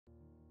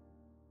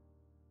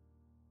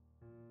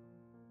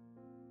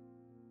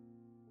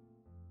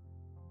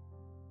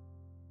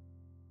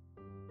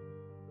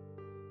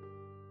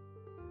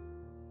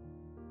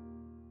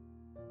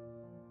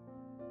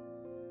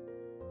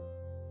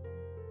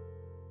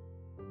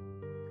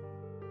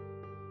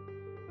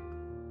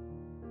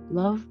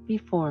Love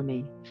before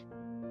me,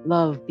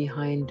 love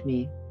behind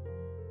me,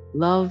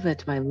 love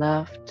at my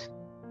left,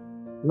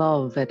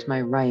 love at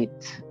my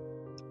right,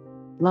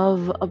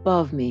 love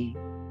above me,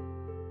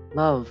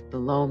 love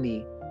below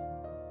me,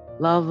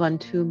 love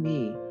unto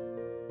me,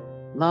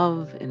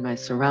 love in my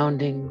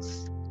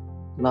surroundings,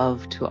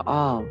 love to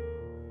all,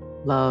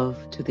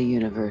 love to the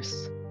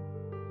universe.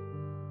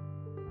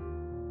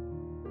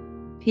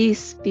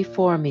 Peace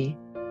before me,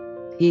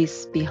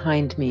 peace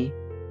behind me,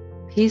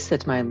 peace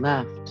at my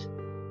left,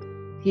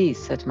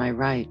 peace at my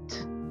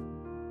right,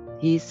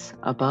 peace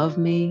above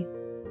me,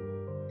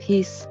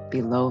 peace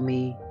below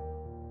me,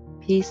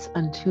 peace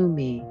unto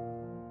me,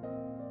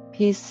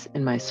 peace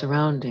in my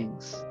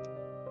surroundings,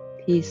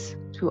 peace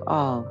to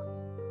all,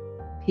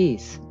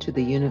 peace to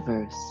the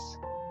universe.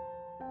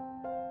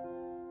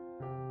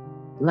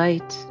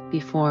 Light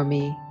before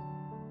me,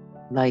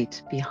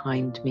 light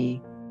behind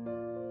me,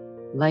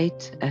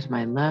 light at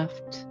my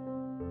left,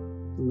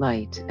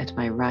 light at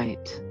my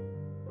right,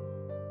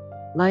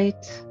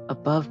 light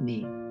above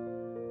me,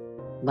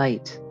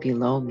 light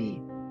below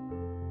me,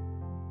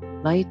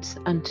 light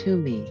unto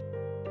me,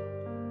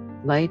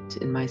 light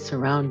in my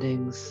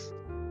surroundings,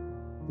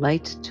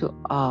 light to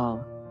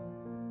all,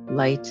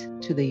 light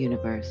to the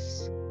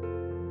universe.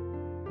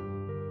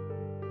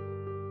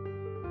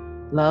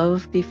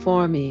 Love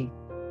before me,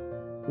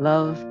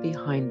 love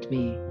behind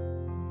me,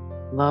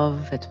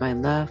 love at my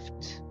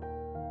left,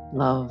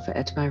 love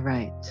at my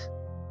right,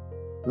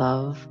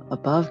 love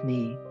above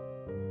me,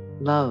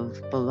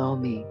 love below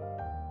me,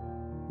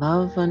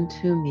 love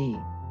unto me,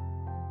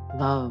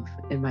 love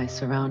in my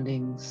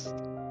surroundings,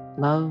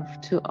 love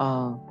to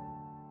all,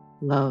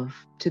 love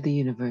to the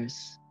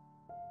universe.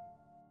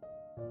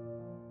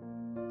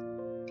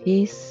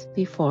 Peace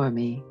before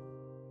me,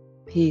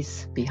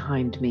 peace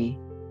behind me,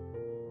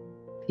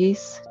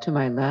 peace to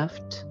my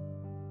left,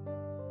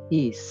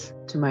 peace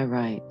to my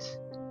right,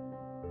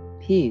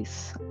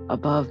 peace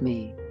above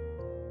me,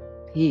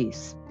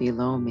 peace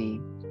below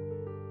me,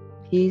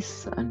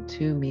 peace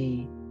unto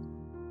me,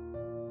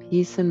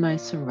 peace in my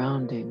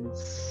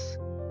surroundings,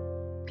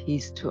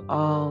 peace to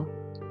all,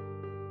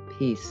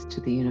 peace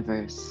to the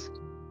universe.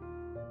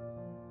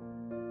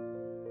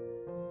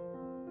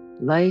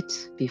 Light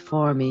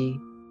before me,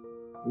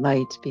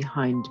 light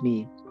behind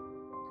me,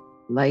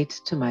 light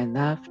to my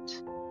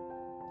left,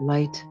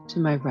 light to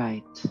my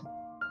right,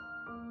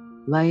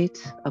 light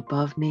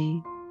above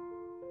me,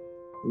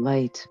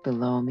 light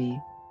below me,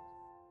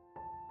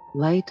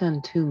 light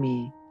unto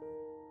me,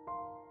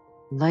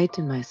 light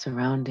in my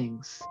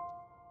surroundings,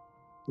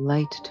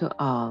 light to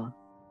all,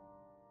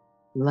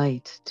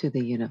 light to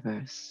the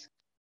universe.